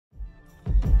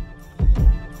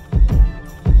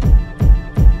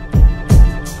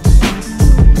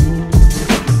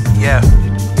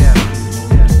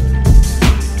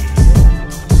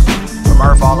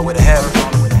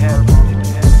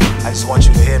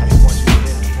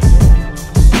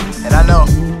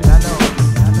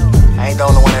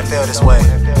feel this way.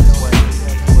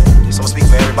 So I'ma speak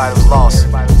for everybody who's lost.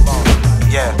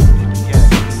 Yeah.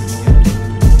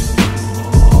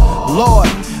 Lord,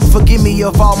 forgive me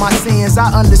of all my sins.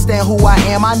 I understand who I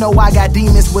am. I know I got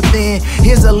demons within.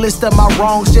 Here's a list of my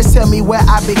wrongs. Just tell me where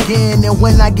I begin. And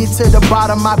when I get to the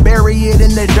bottom, I bury it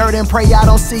in the dirt and pray I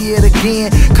don't see it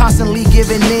again. Constantly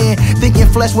giving in, thinking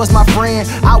flesh was my friend.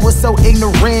 I was so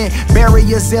ignorant.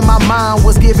 Barriers in my mind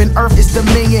was giving earth its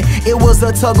dominion. It was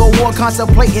a tug of war,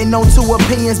 contemplating on two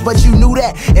opinions. But you knew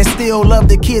that and still loved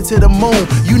the kid to the moon.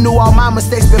 You knew all my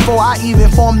mistakes before I even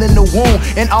formed in the womb.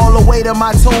 And all the way to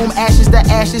my tomb, ashes to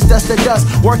ashes, dust to dust,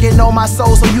 working on my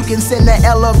soul so you can send the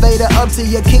elevator up to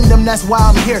your kingdom. That's why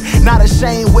I'm here, not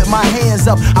ashamed with my hands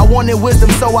up. I wanted wisdom,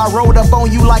 so I rolled up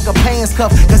on you like a pants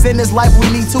cuff. Cause in this life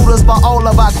we need tutors for all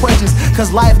of our questions.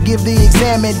 Cause life give the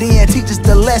exam and then teaches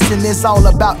the lesson. It's all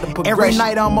about the progression. Every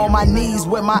night I'm on my knees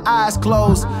with my eyes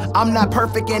closed. I'm not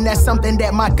perfect and that's something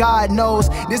that my God knows.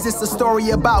 This is a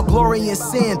story about glory and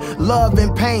sin, love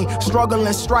and pain, struggle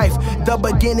and strife, the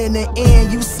beginning and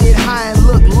end. You sit high and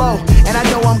look low, and I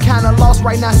know I'm kinda lost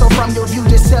right now, so from your view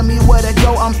just tell me where to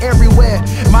go. I'm everywhere.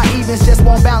 My evens just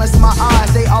won't balance my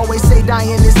odds. They always say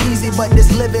dying is easy, but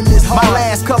this living is hard. My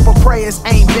last couple prayers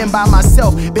ain't been by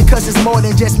myself, because it's more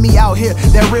than just me out here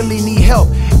that really need help.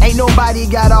 Ain't nobody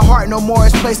got a heart no more,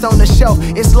 it's placed on the shelf.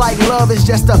 It's like love is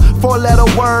just a four-letter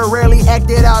word, rarely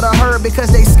acted out or heard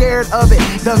because they scared of it.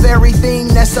 The very thing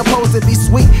that's supposed to be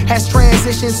sweet has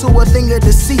transitioned to a thing of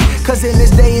deceit. Cause in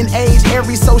this day and age,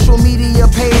 every social media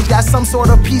page got some sort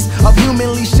of piece of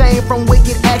humanly shame, from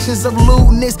wicked actions of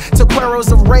lewdness to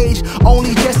quarrels of rage,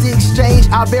 only just to exchange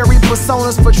our very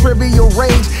personas for trivial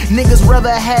rage. Niggas rather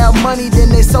have money than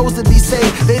their souls to be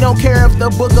saved. They don't care if the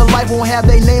book of life won't have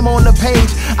their name on the page.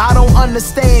 I don't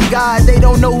understand God, they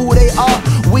don't know who they are.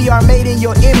 We are made in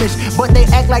your image, but they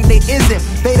act like they isn't.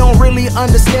 They don't really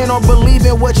understand or believe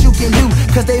in what you can do,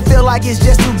 cause they feel like it's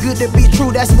just too good to be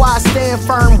true. That's why I stand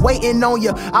firm, waiting on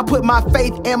you. I put my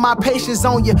faith and my patience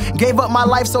on you. Gave up my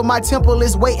life so my temple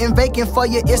is waiting vacant for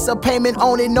you. It's a payment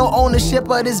on it, no ownership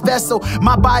of this vessel.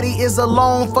 My body is a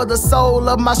loan for the soul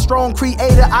of my strong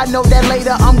creator. I know that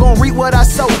later I'm gonna reap what I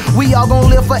sow. We all gonna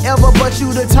live forever, but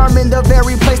you determine the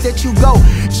very place that you go.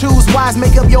 Choose wise,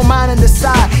 make up your mind and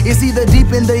decide. It's either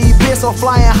deep in the abyss or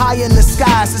flying high in the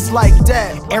skies. It's like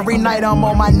that. Every night I'm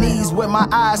on my knees with my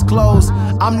eyes closed.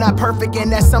 I'm not perfect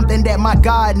and that's something that my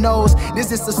God knows.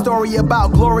 This is a story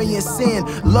about glory and sin,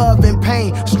 love and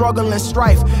pain, struggle and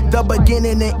strife, the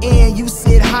beginning and end. You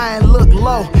sit high and look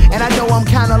low, and I know I'm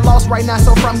kinda lost right now,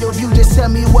 so from your view just tell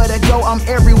me where to go. I'm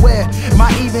everywhere.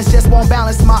 My evens just won't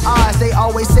balance my odds. They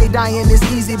always say dying is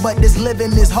easy, but this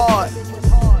living is hard.